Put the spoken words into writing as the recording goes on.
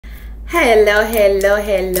Hello,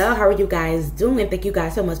 how are you guys doing? Thank you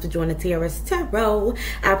guys so much for joining Tiara's Tarot.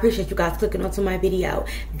 I appreciate you guys clicking onto my video.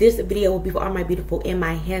 This video will be for all my beautiful and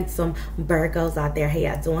my handsome Virgos out there. How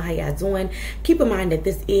y'all doing? Keep in mind that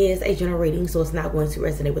this is a general reading, so it's not going to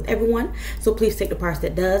resonate with everyone, so please take the parts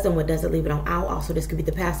that does, and what doesn't, leave it on out. Also, this could be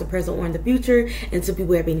the past, the present, or in the future, and to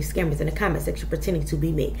beware of any scammers in the comment section pretending to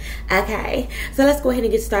be me. Okay, so let's go ahead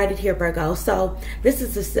and get started here, Virgo. So this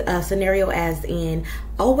is a scenario as in,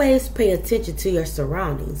 always pay attention to your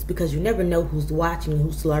surroundings, because you never know who's watching,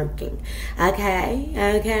 who's lurking.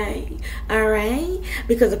 Okay, all right,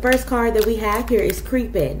 because the first card that we have here is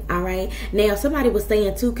creeping. All right, now somebody was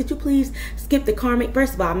saying too, could you please skip the karmic?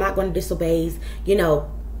 First of all, I'm not going to disobey,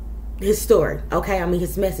 his story. Okay, I mean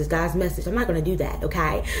his message, God's message. I'm not going to do that.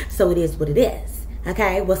 Okay, so it is what it is.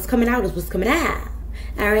 Okay, what's coming out is what's coming out.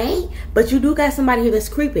 All right, but you do got somebody here that's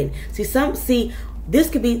creeping. See, this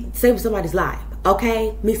could be saving somebody's life.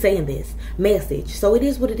 Okay, me saying this message, so it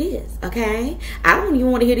is what it is. Okay, I don't even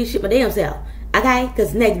want to hear this shit my damn self. Okay,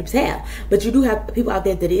 because negative as hell. But you do have people out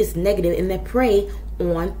there that is negative and that prey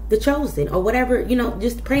on the chosen or whatever,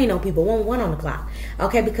 just preying on people one on the clock.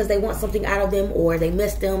 Okay, because they want something out of them, or they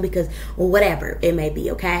miss them because, or whatever it may be.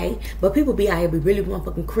 Okay, but people be out here be really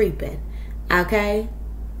motherfucking creeping. Okay,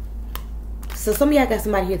 so some of y'all got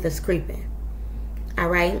somebody here that's creeping. All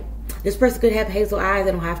right, this person could have hazel eyes.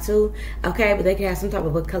 They don't have to, okay, but they can have some type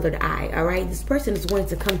of a colored eye. All right, this person is wanting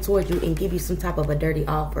to come towards you and give you some type of a dirty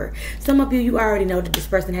offer. Some of you already know that this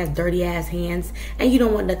person has dirty ass hands, and you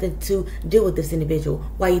don't want nothing to do with this individual.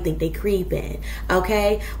 Why you think they creeping?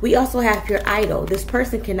 Okay, we also have your idol. This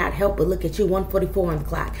person cannot help but look at you. 1:44 on the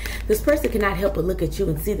clock. This person cannot help but look at you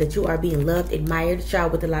and see that you are being loved, admired,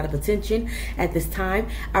 showered with a lot of attention at this time.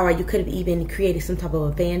 All right, you could have even created some type of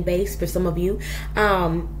a fan base for some of you.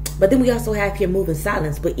 But then we also have here moving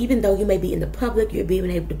silence. But even though you may be in the public, you're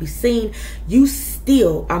being able to be seen, you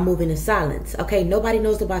still are moving in silence. Okay, nobody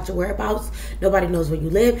knows about your whereabouts. Nobody knows where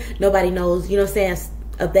you live. Nobody knows,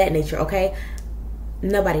 of that nature. Okay,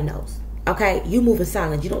 nobody knows. Okay, you move in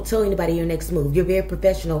silence. You don't tell anybody your next move. You're very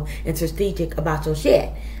professional and strategic about your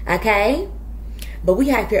shit. Okay, but we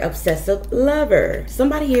have here obsessive lover.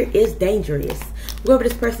 Somebody here is dangerous. Whoever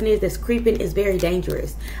this person is that's creeping is very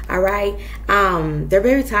dangerous. All right, they're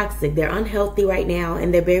very toxic. They're unhealthy right now,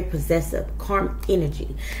 and they're very possessive, karmic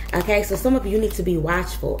energy. Okay, so some of you need to be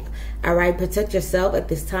watchful. All right, protect yourself at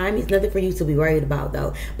this time. It's nothing for you to be worried about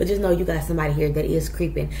though, but just know you got somebody here that is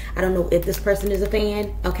creeping. I don't know if this person is a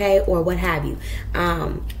fan, okay, or what have you.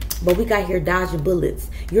 But we got here dodging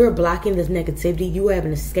bullets. You're blocking this negativity. You have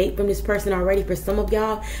an escape from this person already for some of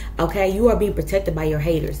y'all. Okay, you are being protected by your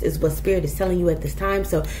haters is what Spirit is telling you at this time.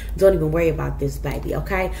 So don't even worry about this, baby.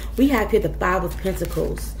 Okay, we have here the Five of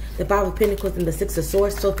Pentacles. The Five of Pentacles and the Six of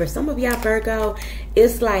Swords. So for some of y'all, Virgo,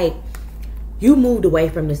 it's like you moved away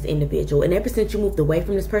from this individual, and ever since you moved away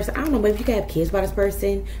from this person, I don't know, maybe you could have kids by this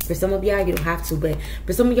person. For some of y'all, you don't have to, but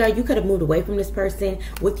for some of y'all, you could have moved away from this person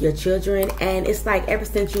with your children, and it's like ever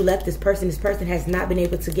since you left this person has not been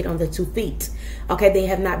able to get on their 2 feet. Okay, they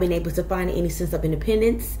have not been able to find any sense of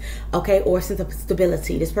independence, okay, or sense of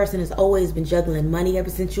stability. This person has always been juggling money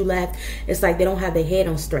ever since you left. It's like they don't have their head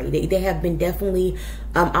on straight. They have been definitely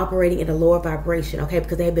operating in a lower vibration, okay,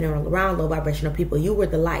 because they have been around low vibrational people. You were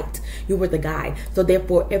the light. You were the guide. So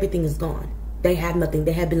therefore, everything is gone. They have nothing.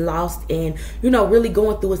 They have been lost and, really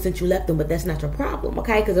going through it since you left them. But that's not your problem,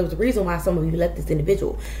 okay? Because there was a reason why some of you left this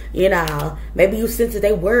individual. Maybe you sense that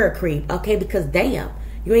they were a creep, okay? Because damn,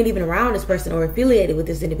 you ain't even around this person or affiliated with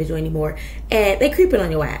this individual anymore, and they creeping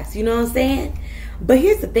on your ass. You know what I'm saying? But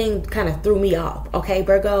here's the thing, kind of threw me off, okay,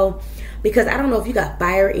 Virgo? Because I don't know if you got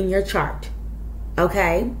fire in your chart,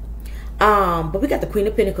 okay? But we got the Queen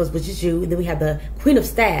of Pentacles, which is you, and then we have the Queen of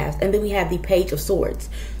Staffs, and then we have the Page of Swords.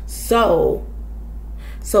 So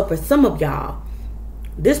for some of y'all,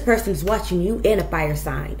 this person is watching you in a fire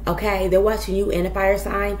sign, okay? They're watching you in a fire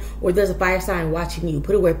sign, or there's a fire sign watching you.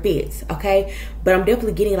 Put it where it fits, okay? But I'm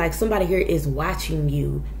definitely getting like somebody here is watching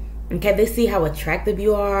you. Okay, they see how attractive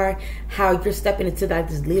you are, how you're stepping into like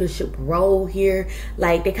this leadership role here.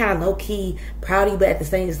 Like they kind of low-key proud of you, but at the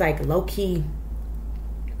same, it's like low-key,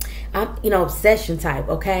 obsession type,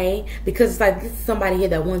 okay? Because it's like this is somebody here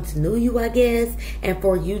that once knew you, I guess, and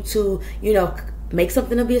for you to, make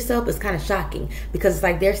something of yourself is kind of shocking, because it's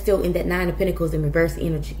like they're still in that Nine of Pentacles in reverse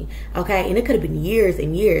energy, okay? And it could have been years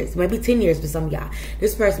and years, maybe 10 years for some of y'all.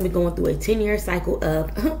 This person be going through a 10-year cycle of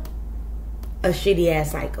a shitty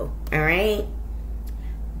ass cycle, all right?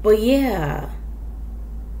 But yeah.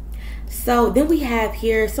 So then we have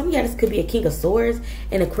here, some of y'all, this could be a King of Swords,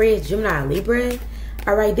 and Aquarius, Gemini, Libra.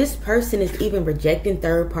 All right, this person is even rejecting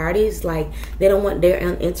third parties. Like, they don't want, they're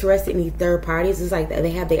uninterested in these third parties. It's like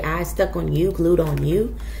they have their eyes stuck on you, glued on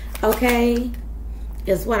you. Okay,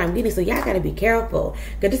 is what I'm getting. So y'all gotta be careful,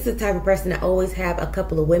 because this is the type of person that always have a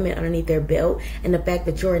couple of women underneath their belt. And the fact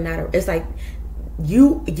that you're not, it's like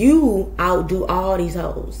you outdo all these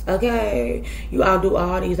hoes. Okay, you outdo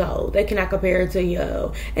all these hoes. They cannot compare to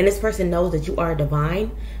you. And this person knows that you are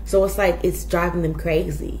divine, so it's like it's driving them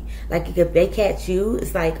crazy. Like, if they catch you,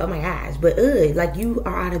 it's like, oh my gosh. But like, you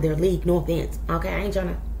are out of their league. No offense, okay, I ain't trying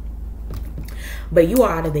to, but you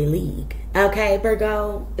are out of their league. Okay,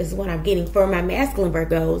 Virgo, is what I'm getting. For my masculine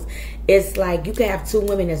Virgos, it's like you can have two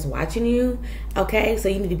women that's watching you. Okay, so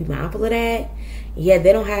you need to be mindful of that. Yeah,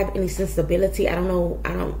 they don't have any sensibility. I don't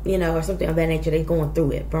know, you know, or something of that nature. They're going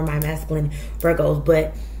through it for my masculine Virgos.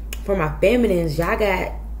 But for my feminines, y'all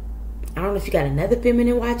got, I don't know if you got another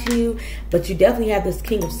feminine watching you, but you definitely have this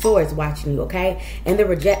King of Swords watching you, okay? And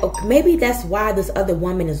maybe that's why this other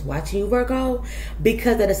woman is watching you, Virgo,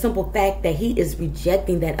 because of the simple fact that he is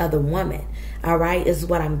rejecting that other woman, all right, is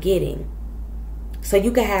what I'm getting. So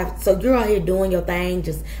you can have, so you're out here doing your thing,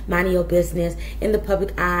 just minding your business in the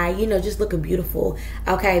public eye, you know, just looking beautiful,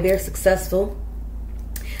 okay, very successful.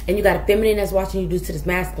 And you got a feminine that's watching you due to this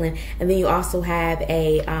masculine, and then you also have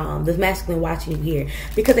a this masculine watching you here,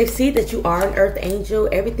 because they see that you are an earth angel.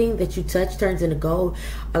 Everything that you touch turns into gold.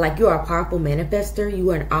 Like, you are a powerful manifester. You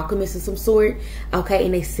are an alchemist of some sort, okay?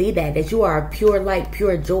 And they see that you are a pure light,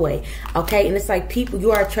 pure joy, okay? And it's like, people,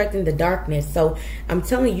 you are attracting the darkness. So I'm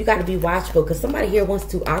telling you, you got to be watchful, because somebody here wants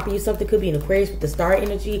to offer you something. Could be an Aquarius with the star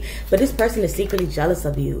energy, but this person is secretly jealous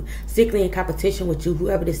of you, secretly in competition with you,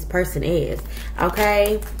 whoever this person is,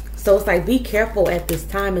 okay? So it's like, be careful at this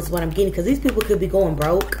time is what I'm getting, because these people could be going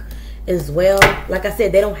broke as well. Like I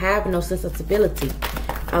said, they don't have no sensibility,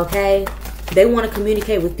 okay? They want to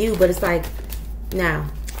communicate with you, but it's like, now,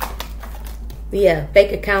 yeah,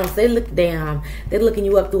 fake accounts. They look down. They're looking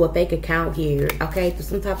you up through a fake account here, okay? Through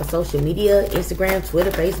some type of social media, Instagram,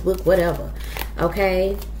 Twitter, Facebook, whatever,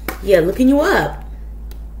 okay? Yeah, looking you up.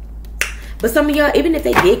 But some of y'all, even if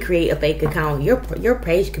they did create a fake account, your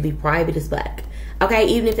page could be private as fuck. Okay,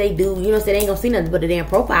 even if they do, you know, so they ain't gonna see nothing but a damn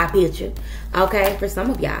profile picture. Okay, for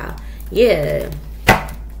some of y'all. Yeah.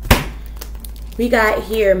 We got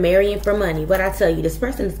here marrying for money. What I tell you, this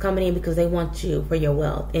person is coming in because they want you for your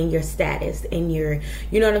wealth and your status and your,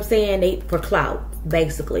 you know what I'm saying? For clout,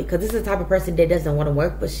 basically. Because this is the type of person that doesn't want to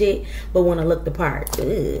work for shit, but want to look the part.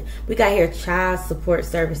 Ugh. We got here child support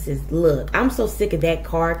services. Look, I'm so sick of that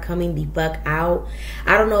card coming the fuck out.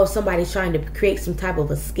 I don't know if somebody's trying to create some type of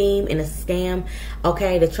a scheme and a scam,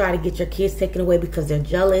 okay, to try to get your kids taken away because they're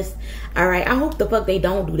jealous. All right, I hope the fuck they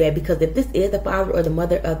don't do that, because if this is the father or the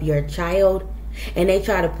mother of your child, and they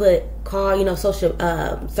try to call, you know, social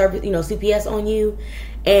service, you know, CPS on you,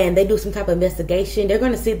 and they do some type of investigation, they're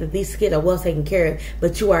going to see that these kids are well taken care of,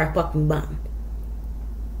 but you are a fucking bum.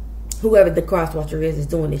 Whoever the crosswatcher is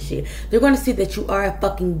doing this shit, they're going to see that you are a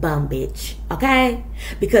fucking bum, bitch, okay?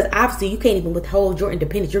 Because obviously you can't even withhold your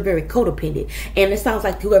independence. You're very codependent, and it sounds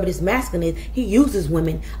like whoever this masculine is, he uses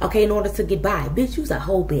women, okay, in order to get by. Bitch, you's a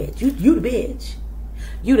whole bitch. You the bitch.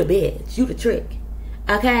 You the bitch. You the trick.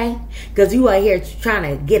 Okay, because you are here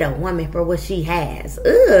trying to get a woman for what she has.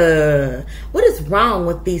 Ugh. What is wrong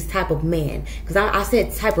with these type of men? Because I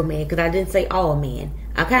said type of men, because I didn't say all men.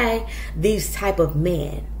 Okay, these type of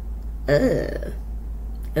men. Ugh.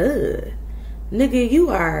 Nigga, you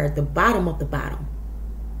are the bottom of the bottom.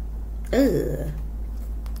 Ugh.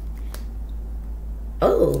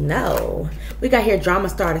 Oh no, we got here drama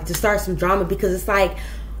started to start some drama, because it's like,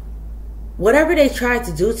 whatever they try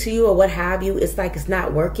to do to you or what have you, it's like it's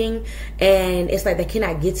not working, and it's like they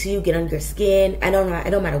cannot get to you, get under your skin. I don't know. It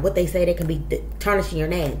don't matter what they say. They can be tarnishing your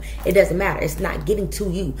name. It doesn't matter. It's not getting to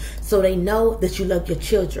you. So they know that you love your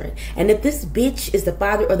children. And if this bitch is the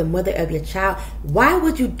father or the mother of your child, why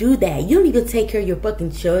would you do that? You don't even take care of your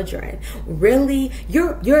fucking children. Really?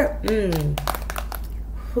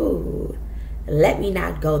 Let me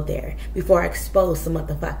not go there before I expose some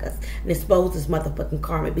motherfuckers and expose this motherfucking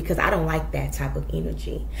karma, because I don't like that type of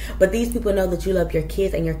energy. But these people know that you love your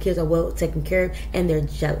kids and your kids are well taken care of, and they're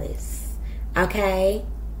jealous. Okay?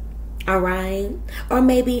 Alright? Or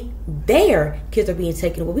maybe their kids are being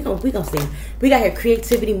taken away. We gonna see. We got here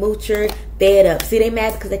creativity, moocher, fed up. See, they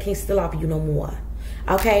mad because they can't steal off of you no more.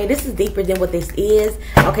 Okay, this is deeper than what this is.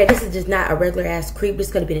 Okay, this is just not a regular ass creep.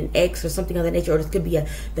 This could have been an ex or something of that nature, or this could be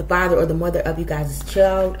the father or the mother of you guys'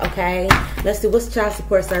 child. Okay, let's see, what's child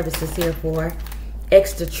support services here for?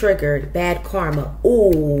 Extra triggered, bad karma.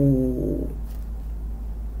 Ooh.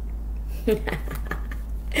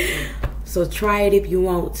 So try it if you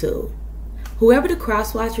want to. Whoever the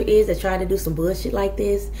cross watcher is that tried to do some bullshit like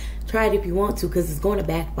this, try it if you want to, because it's going to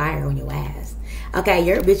backfire on your ass. Okay,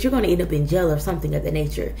 you're going to end up in jail or something of that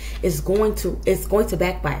nature. It's going to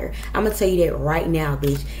backfire. I'm going to tell you that right now,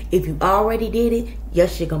 bitch. If you already did it, your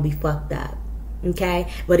shit going to be fucked up.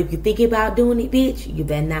 Okay? But if you're thinking about doing it, bitch, you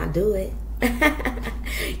better not do it.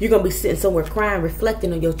 You're going to be sitting somewhere crying,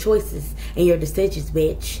 reflecting on your choices and your decisions,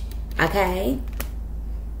 bitch. Okay?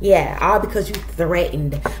 Yeah, all because you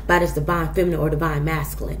threatened by this divine feminine or divine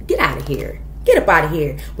masculine. Get out of here. Get up out of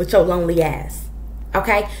here with your lonely ass.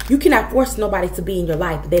 Okay? You cannot force nobody to be in your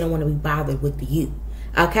life if they don't want to be bothered with you.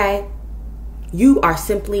 Okay? You are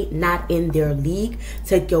simply not in their league.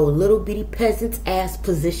 Take your little bitty peasant ass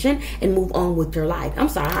position and move on with your life. I'm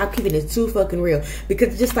sorry, I'm keeping it too fucking real.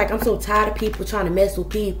 Because just like I'm so tired of people trying to mess with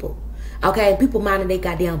people. Okay? People minding their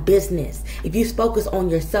goddamn business. If you focus on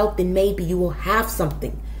yourself, then maybe you will have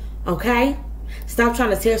something. Okay? Stop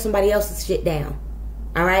trying to tear somebody else's shit down.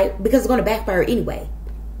 Alright? Because it's going to backfire anyway.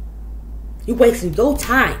 You wasting your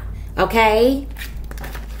time. Okay?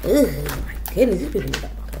 Ugh, my goodness, these people need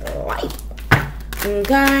a life.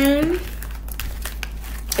 Okay?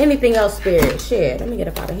 Anything else, Spirit? Shit, let me get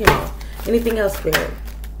up out of here. Anything else, Spirit?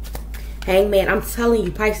 Hangman, I'm telling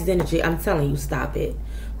you, Pisces energy, I'm telling you, stop it.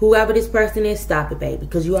 Whoever this person is, stop it, baby.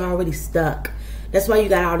 Because you are already stuck. That's why you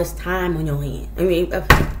got all this time on your hand. I mean,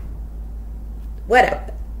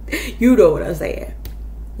 whatever. You know what I'm saying.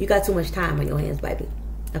 You got too much time on your hands, baby.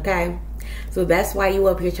 Okay? So that's why you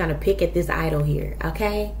up here trying to pick at this idol here.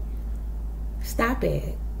 Okay? Stop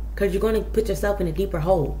it. Because you're going to put yourself in a deeper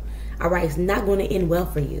hole. Alright? It's not going to end well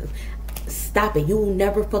for you. Stop it. You will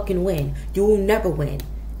never fucking win. You will never win.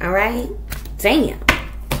 Alright? Damn.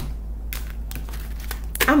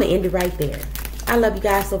 I'm going to end it right there. I love you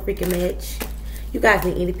guys so freaking much. You guys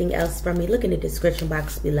need anything else from me, look in the description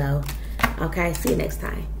box below. Okay? See you next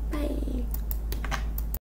time.